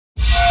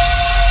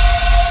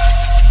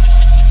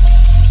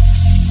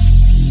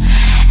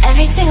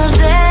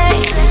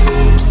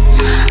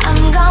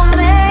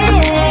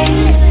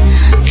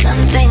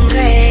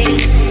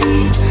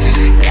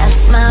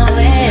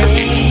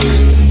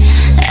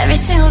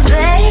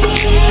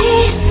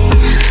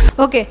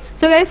Okay,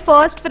 so guys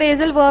first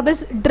phrasal verb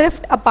is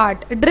drift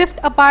apart. Drift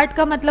apart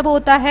का मतलब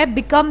होता है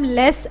become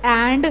less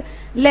and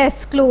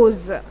less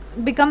close.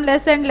 Become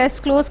less and less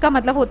close का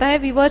मतलब होता है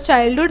we were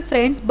childhood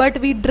friends but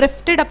we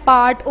drifted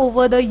apart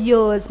over the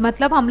years.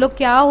 मतलब हम लोग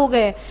क्या हो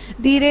गए,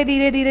 धीरे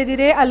धीरे धीरे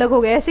धीरे अलग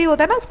हो गए. ऐसे ही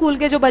होता है ना स्कूल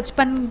के जो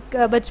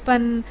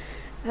बचपन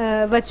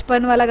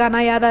वाला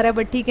गाना याद आ रहा है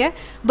बट ठीक है,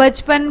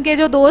 बचपन के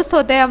जो दोस्त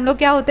होते हैं हम लोग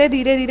क्या होते हैं,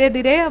 धीरे धीरे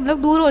धीरे हम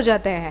लोग दूर हो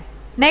जाते हैं.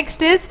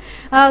 नेक्स्ट इज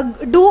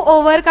डू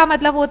ओवर का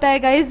मतलब होता है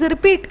गाइज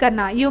रिपीट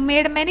करना. You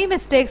made many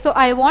mistakes so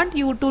I want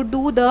you to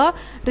do the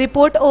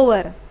report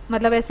over.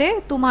 मतलब ऐसे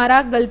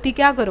तुम्हारा गलती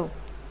क्या करो,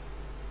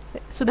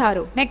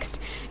 सुधारो.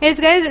 Next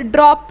is guys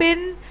drop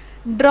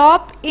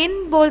in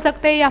बोल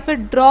सकते हैं या फिर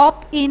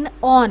ड्रॉप इन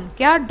ऑन.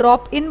 क्या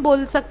ड्रॉप इन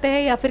बोल सकते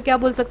हैं या फिर क्या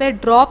बोल सकते हैं,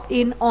 ड्रॉप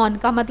इन ऑन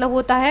का मतलब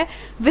होता है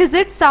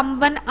विजिट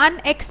समवन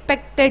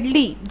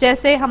अनएक्सपेक्टेडली.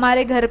 जैसे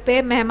हमारे घर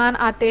पे मेहमान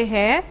आते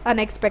हैं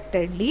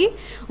अनएक्सपेक्टेडली,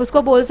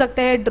 उसको बोल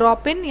सकते हैं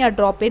ड्रॉप इन या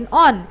drop in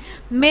on.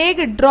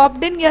 Meg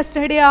dropped in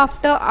yesterday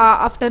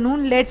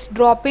afternoon, let's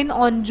drop in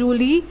on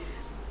Jully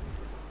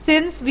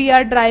since we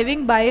are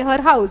driving bye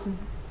her house.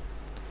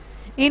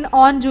 In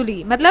on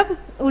Jully मतलब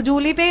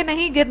जूली पे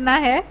नहीं गिरना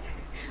है,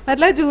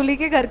 मतलब जूली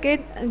के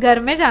घर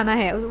में जाना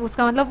है,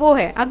 उसका मतलब वो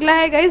है. अगला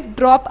है guys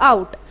drop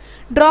out.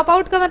 Drop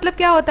out का मतलब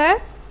क्या होता है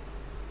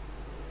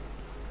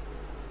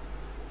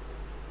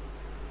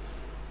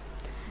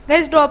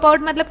गाइस, ड्रॉप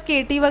आउट मतलब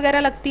केटी वगैरह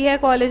लगती है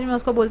कॉलेज में,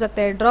 उसको बोल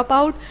सकते हैं drop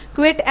out.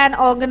 Quit N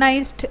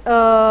organised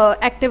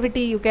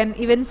activity you can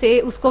even से,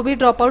 उसको भी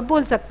ड्रॉप आउट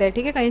बोल सकते हैं.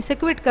 ठीक है, कहीं से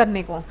क्विट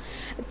करने को.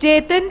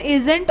 चेतन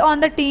isn't on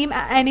the team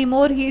any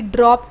more, he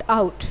dropped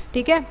out.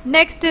 ठीक है.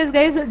 Next is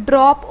guys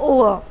drop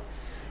over.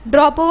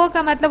 Drop over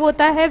का मतलब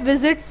होता है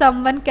विजिट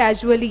समवन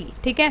कैजुअली.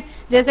 ठीक है,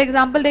 जैसे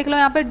एग्जांपल देख लो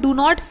यहाँ पे, do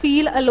not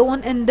feel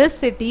alone in this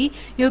city,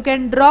 you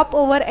can drop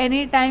over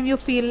any time you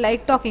feel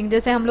like talking.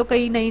 जैसे हम लोग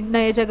कहीं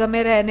नए जगह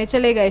में रहने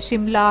चले गए,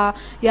 शिमला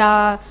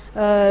या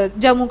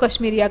जम्मू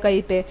कश्मीर या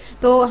कहीं पे,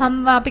 तो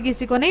हम वहाँ पे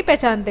किसी को नहीं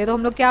पहचानते, तो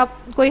हम लोग क्या,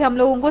 कोई हम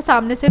लोगों को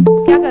सामने से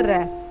क्या कर रहा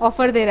है,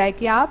 ऑफर दे रहा है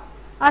कि आप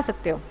आ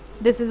सकते हो.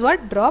 This is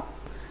what drop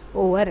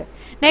over.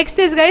 Next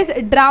is guys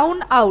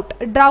drown out.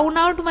 Drown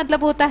out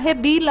मतलब होता है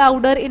be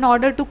louder in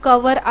order to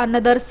cover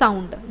another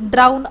sound.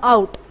 Drown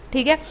out.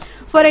 ठीक है.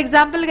 फॉर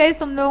एग्जाम्पल गाइस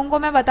तुम लोगों को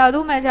मैं बता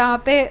दूं, मैं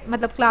जहाँ पे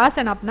मतलब क्लास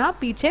है ना अपना,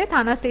 पीछे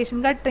थाना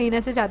स्टेशन का ट्रेन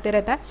ऐसे जाते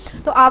रहता है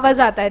तो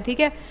आवाज़ आता है. ठीक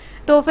है,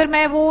 तो फिर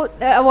मैं वो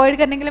अवॉइड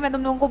करने के लिए मैं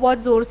तुम लोगों को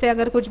बहुत ज़ोर से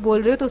अगर कुछ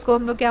बोल रही हूँ तो उसको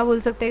हम लोग क्या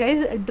बोल सकते हैं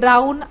गाइस,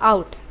 ड्राउन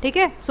आउट. ठीक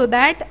है, so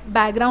that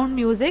background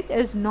music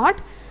is not,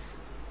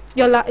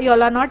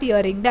 y'all are not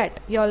hearing that,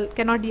 y'all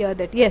cannot hear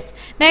that. Yes,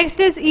 next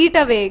is eat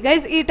away.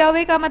 Guys, eat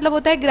away का मतलब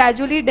होता है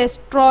gradually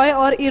destroy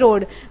or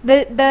erode.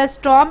 The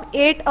storm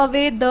ate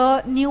away the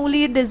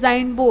newly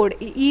designed board.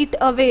 Eat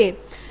away.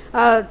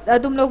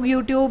 तुम लोग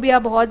YouTube या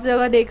बहुत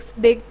जगह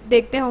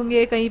देखते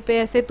होंगे कहीं पे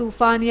ऐसे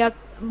तूफान या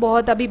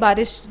बहुत अभी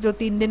बारिश जो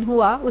 3 दिन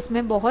हुआ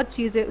उसमें बहुत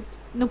चीज़ें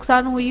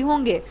नुकसान हुई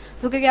होंगे,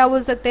 सो क्या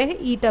बोल सकते हैं,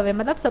 ईट अवे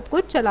मतलब सब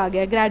कुछ चला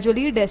गया,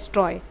 gradually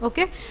destroy.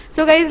 Okay,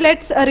 so guys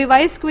let's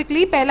revise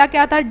quickly. पहला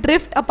क्या था,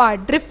 ड्रिफ्ट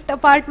अपार्ट. ड्रिफ्ट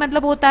अपार्ट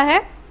मतलब होता है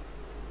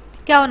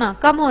क्या होना,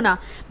 कम होना.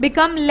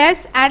 Become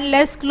less and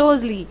less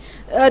closely.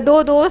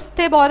 दो दोस्त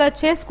थे बहुत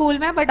अच्छे स्कूल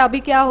में बट अभी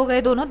क्या हो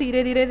गए, दोनों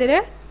धीरे धीरे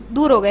धीरे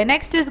दूर हो गए.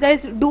 Next is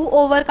guys do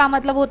over का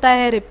मतलब होता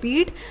है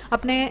रिपीट,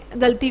 अपने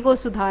गलती को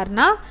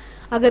सुधारना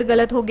अगर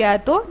गलत हो गया है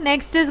तो.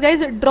 Next is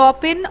guys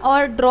drop in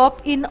और ड्रॉप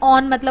इन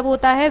ऑन मतलब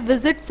होता है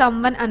visit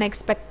someone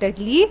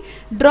unexpectedly.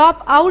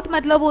 Drop out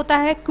मतलब होता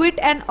है quit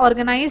N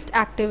organised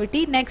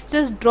activity. Next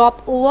is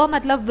drop over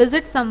मतलब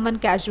visit someone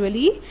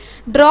casually.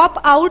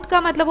 Drop out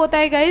का मतलब होता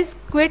है गाइज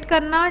क्विट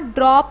करना.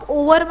 ड्रॉप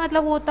ओवर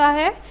मतलब होता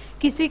है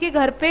किसी के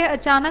घर पे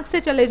अचानक से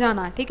चले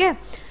जाना. ठीक है,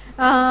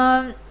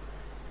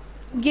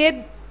 ये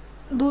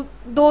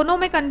दोनों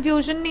में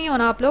कंफ्यूजन नहीं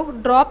होना आप लोग.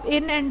 Drop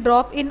in and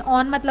drop in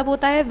on मतलब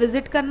होता है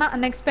विजिट करना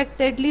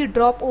अनएक्सपेक्टेडली.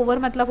 ड्रॉप ओवर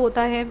मतलब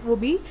होता है वो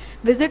भी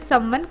विजिट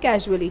समवन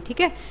कैजुअली.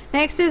 ठीक है.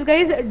 Next is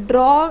guys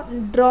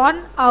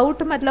drawn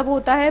out मतलब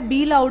होता है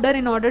be louder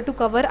in order to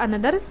cover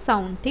another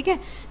sound. ठीक है.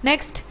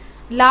 Next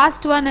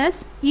last one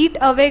is eat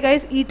away.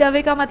 Guys eat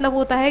away का मतलब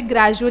होता है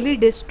ग्रेजुअली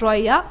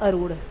डिस्ट्रॉय या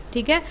अरूढ़.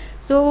 ठीक है.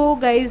 So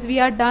guys we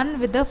are done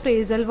with the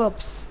phrasal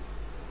verbs.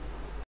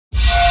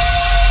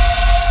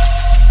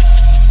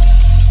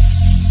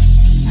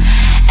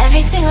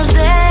 Every single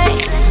day